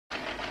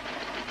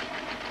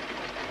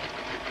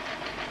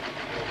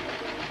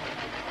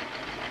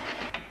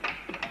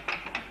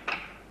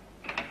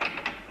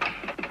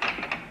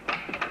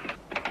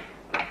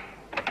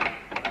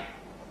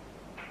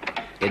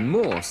In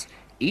Morse,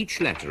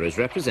 each letter is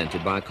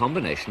represented by a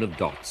combination of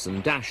dots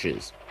and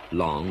dashes,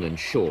 long and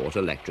short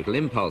electrical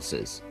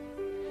impulses.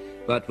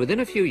 But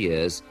within a few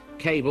years,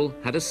 cable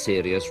had a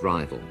serious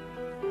rival.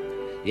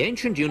 The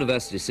ancient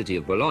university city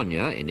of Bologna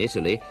in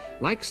Italy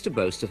likes to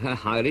boast of her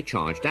highly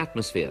charged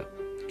atmosphere,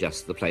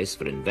 just the place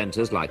for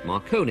inventors like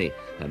Marconi,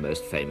 her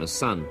most famous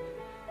son.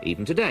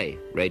 Even today,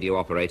 radio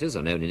operators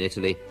are known in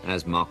Italy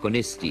as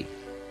Marconisti.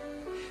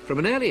 From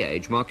an early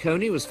age,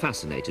 Marconi was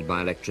fascinated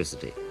by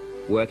electricity.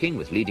 Working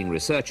with leading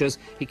researchers,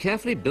 he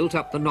carefully built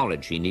up the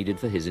knowledge he needed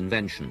for his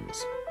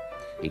inventions.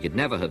 He could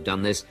never have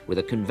done this with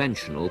a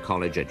conventional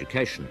college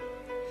education.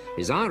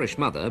 His Irish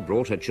mother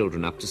brought her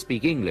children up to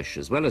speak English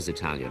as well as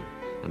Italian,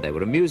 and they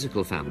were a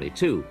musical family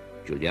too.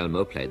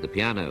 Guglielmo played the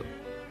piano.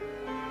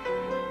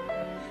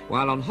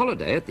 While on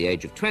holiday at the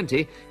age of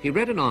 20, he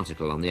read an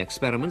article on the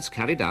experiments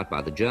carried out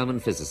by the German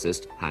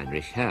physicist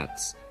Heinrich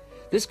Hertz.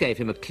 This gave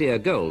him a clear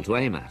goal to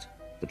aim at: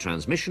 the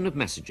transmission of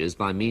messages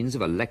by means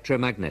of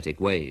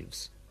electromagnetic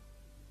waves.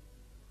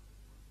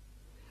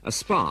 A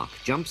spark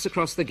jumps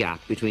across the gap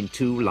between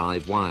two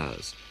live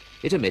wires.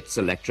 It emits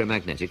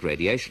electromagnetic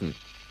radiation.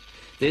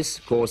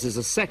 This causes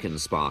a second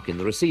spark in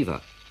the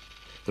receiver.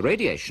 The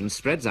radiation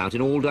spreads out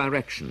in all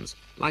directions,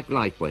 like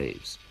light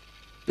waves.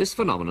 This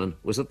phenomenon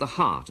was at the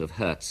heart of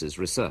Hertz's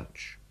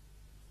research.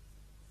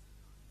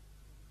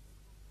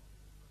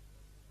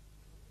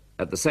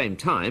 At the same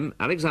time,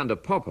 Alexander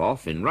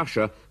Popov in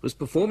Russia was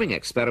performing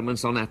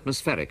experiments on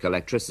atmospheric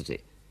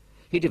electricity.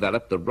 He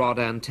developed the rod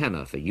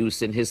antenna for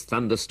use in his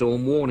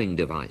thunderstorm warning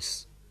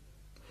device.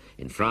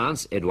 In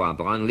France, Edouard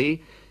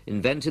Branly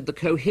invented the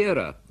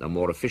coherer, a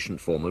more efficient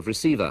form of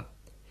receiver.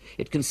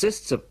 It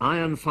consists of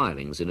iron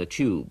filings in a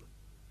tube.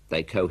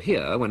 They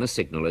cohere when a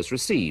signal is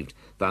received,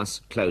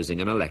 thus closing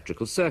an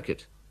electrical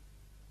circuit.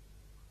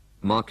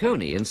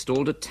 Marconi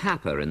installed a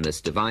tapper in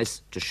this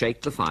device to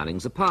shake the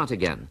filings apart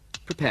again,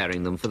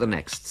 preparing them for the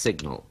next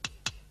signal.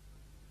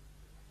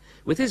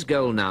 With his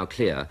goal now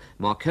clear,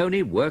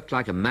 Marconi worked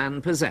like a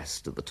man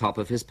possessed at the top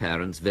of his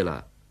parents'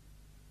 villa.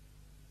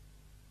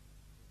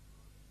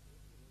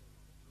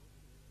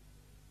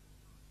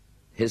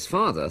 His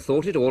father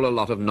thought it all a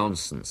lot of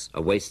nonsense,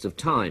 a waste of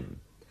time,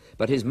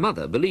 but his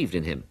mother believed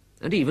in him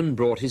and even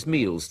brought his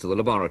meals to the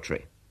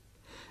laboratory.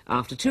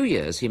 After 2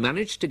 years, he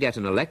managed to get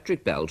an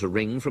electric bell to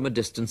ring from a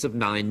distance of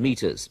 9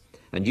 meters,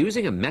 and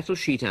using a metal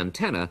sheet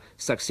antenna,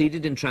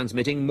 succeeded in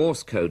transmitting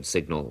Morse code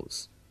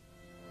signals.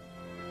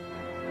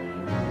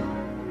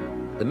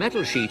 The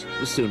metal sheet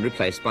was soon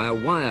replaced by a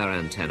wire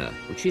antenna,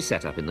 which he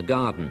set up in the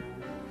garden.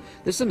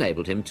 This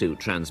enabled him to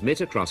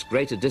transmit across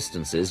greater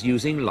distances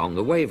using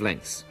longer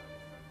wavelengths.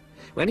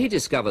 When he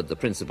discovered the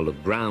principle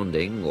of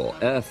grounding or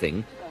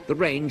earthing, the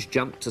range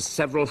jumped to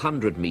several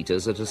hundred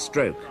meters at a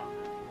stroke.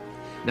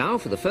 Now,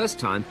 for the first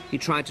time, he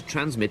tried to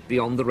transmit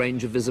beyond the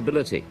range of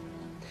visibility.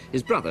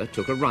 His brother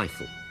took a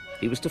rifle.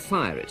 He was to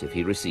fire it if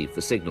he received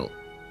the signal.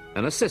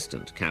 An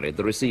assistant carried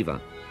the receiver.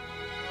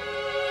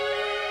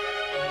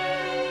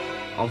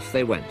 Off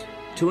they went,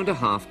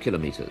 2.5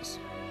 kilometers.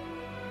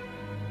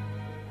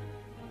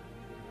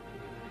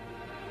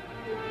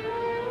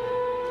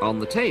 On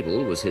the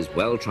table was his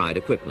well-tried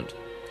equipment: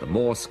 the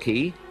Morse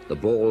key, the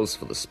balls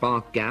for the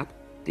spark gap,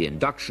 the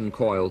induction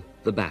coil,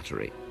 the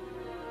battery.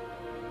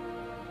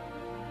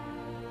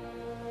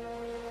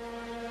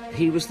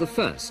 He was the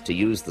first to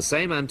use the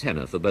same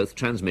antenna for both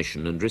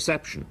transmission and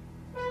reception.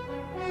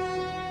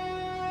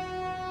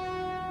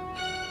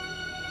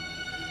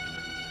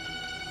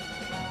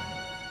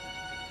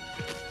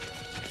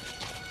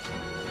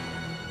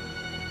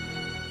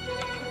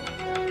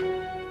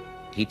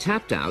 He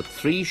tapped out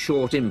 3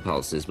 short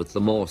impulses with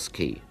the Morse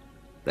key.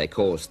 They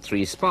caused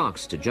 3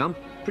 sparks to jump,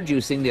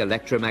 producing the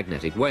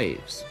electromagnetic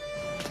waves.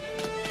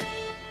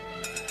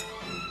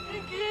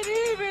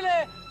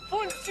 Incredibile!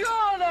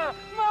 Funziona!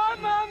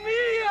 Mamma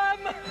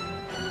mia!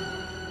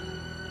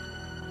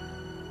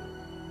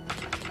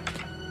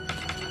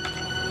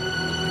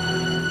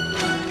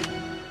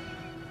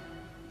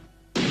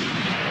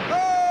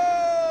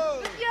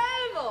 Oh!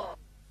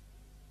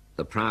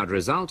 The proud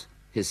result?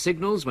 His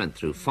signals went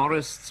through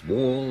forests,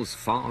 walls,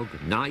 fog,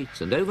 night,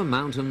 and over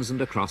mountains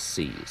and across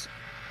seas.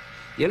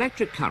 The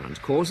electric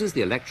current causes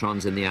the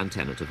electrons in the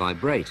antenna to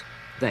vibrate.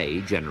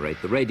 They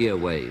generate the radio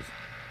wave.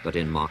 But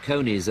in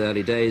Marconi's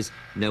early days,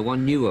 no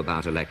one knew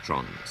about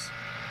electrons.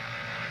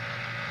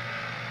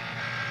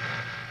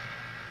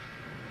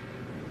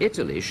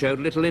 Italy showed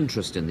little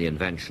interest in the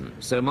invention,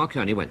 so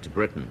Marconi went to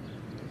Britain.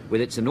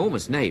 With its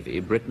enormous navy,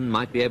 Britain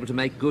might be able to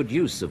make good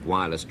use of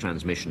wireless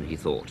transmission, he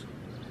thought.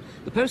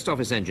 The post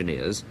office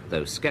engineers,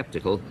 though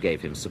sceptical, gave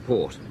him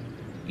support.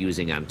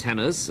 Using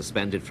antennas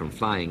suspended from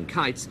flying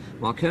kites,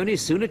 Marconi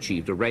soon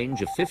achieved a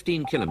range of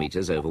 15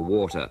 kilometers over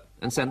water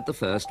and sent the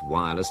first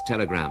wireless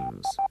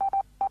telegrams.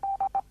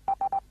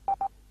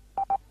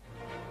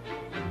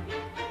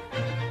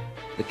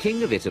 The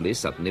King of Italy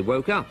suddenly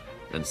woke up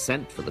and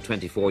sent for the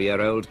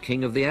 24-year-old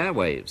King of the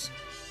Airwaves.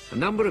 A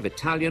number of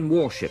Italian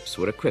warships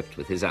were equipped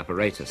with his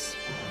apparatus.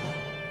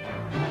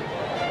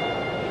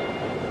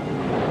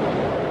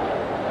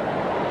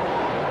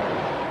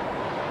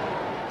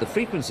 The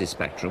frequency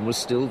spectrum was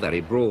still very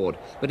broad,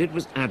 but it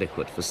was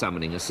adequate for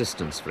summoning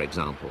assistance, for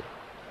example.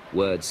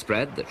 Word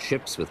spread that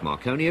ships with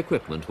Marconi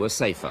equipment were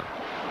safer.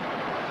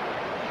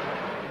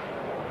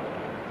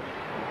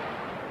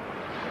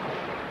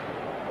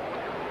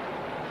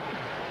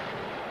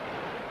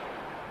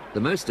 The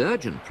most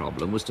urgent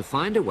problem was to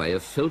find a way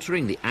of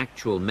filtering the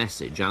actual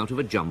message out of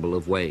a jumble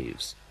of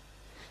waves.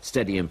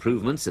 Steady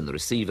improvements in the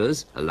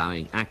receivers,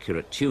 allowing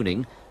accurate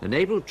tuning,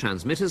 enabled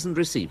transmitters and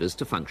receivers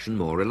to function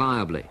more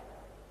reliably.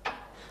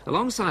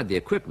 Alongside the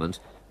equipment,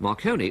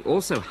 Marconi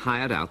also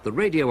hired out the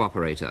radio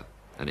operator,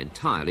 an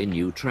entirely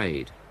new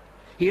trade.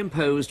 He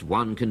imposed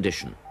one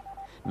condition: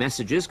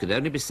 messages could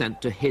only be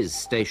sent to his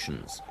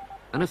stations,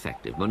 an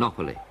effective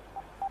monopoly.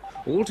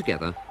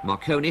 Altogether,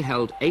 Marconi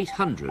held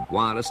 800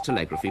 wireless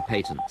telegraphy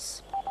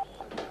patents.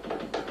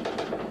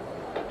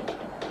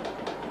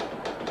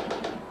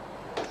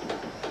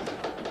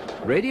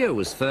 Radio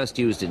was first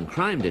used in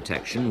crime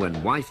detection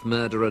when wife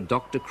murderer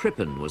Dr.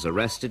 Crippen was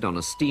arrested on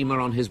a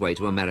steamer on his way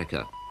to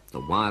America. The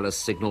wireless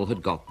signal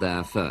had got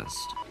there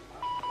first.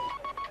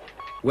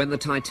 When the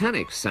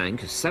Titanic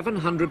sank,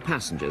 700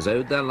 passengers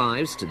owed their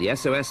lives to the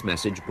SOS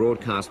message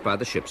broadcast by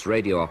the ship's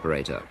radio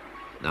operator.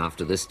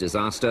 After this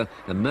disaster,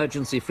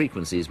 emergency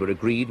frequencies were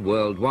agreed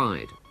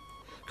worldwide.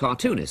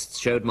 Cartoonists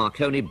showed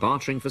Marconi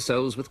bartering for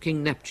souls with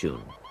King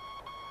Neptune.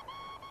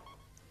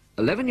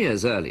 11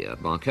 years earlier,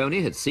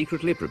 Marconi had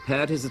secretly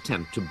prepared his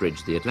attempt to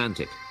bridge the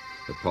Atlantic.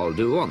 At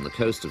Poldhu, on the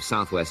coast of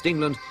southwest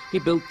England, he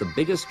built the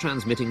biggest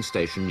transmitting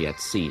station yet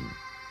seen.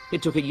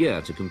 It took a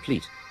year to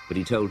complete, but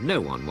he told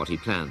no one what he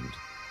planned.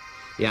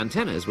 The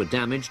antennas were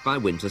damaged by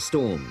winter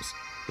storms,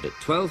 but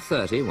at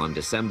 12:30 one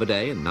December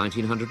day in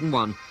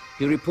 1901,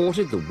 he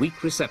reported the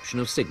weak reception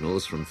of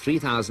signals from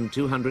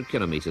 3,200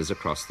 kilometers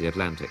across the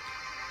Atlantic.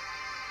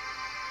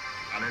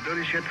 Alle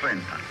 12:30,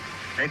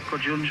 ecco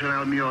giungere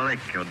al mio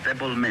orecchio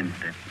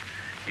debolmente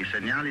I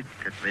segnali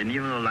che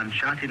venivano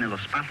lanciati nello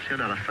spazio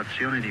dalla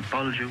stazione di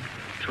Poldhu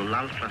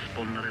sull'altra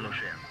sponda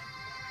dell'oceano.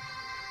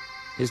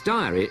 His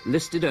diary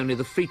listed only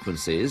the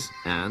frequencies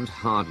and,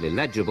 hardly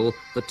legible,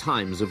 the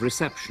times of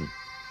reception.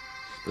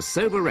 The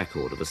sober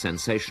record of a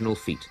sensational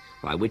feat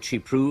by which he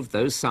proved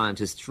those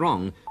scientists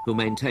wrong who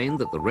maintained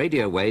that the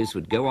radio waves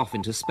would go off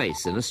into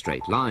space in a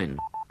straight line.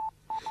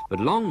 But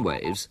long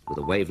waves, with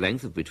a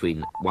wavelength of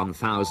between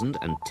 1,000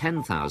 and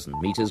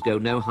 10,000 meters, go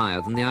no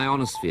higher than the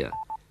ionosphere.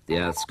 The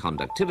Earth's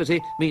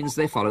conductivity means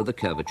they follow the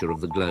curvature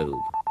of the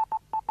globe.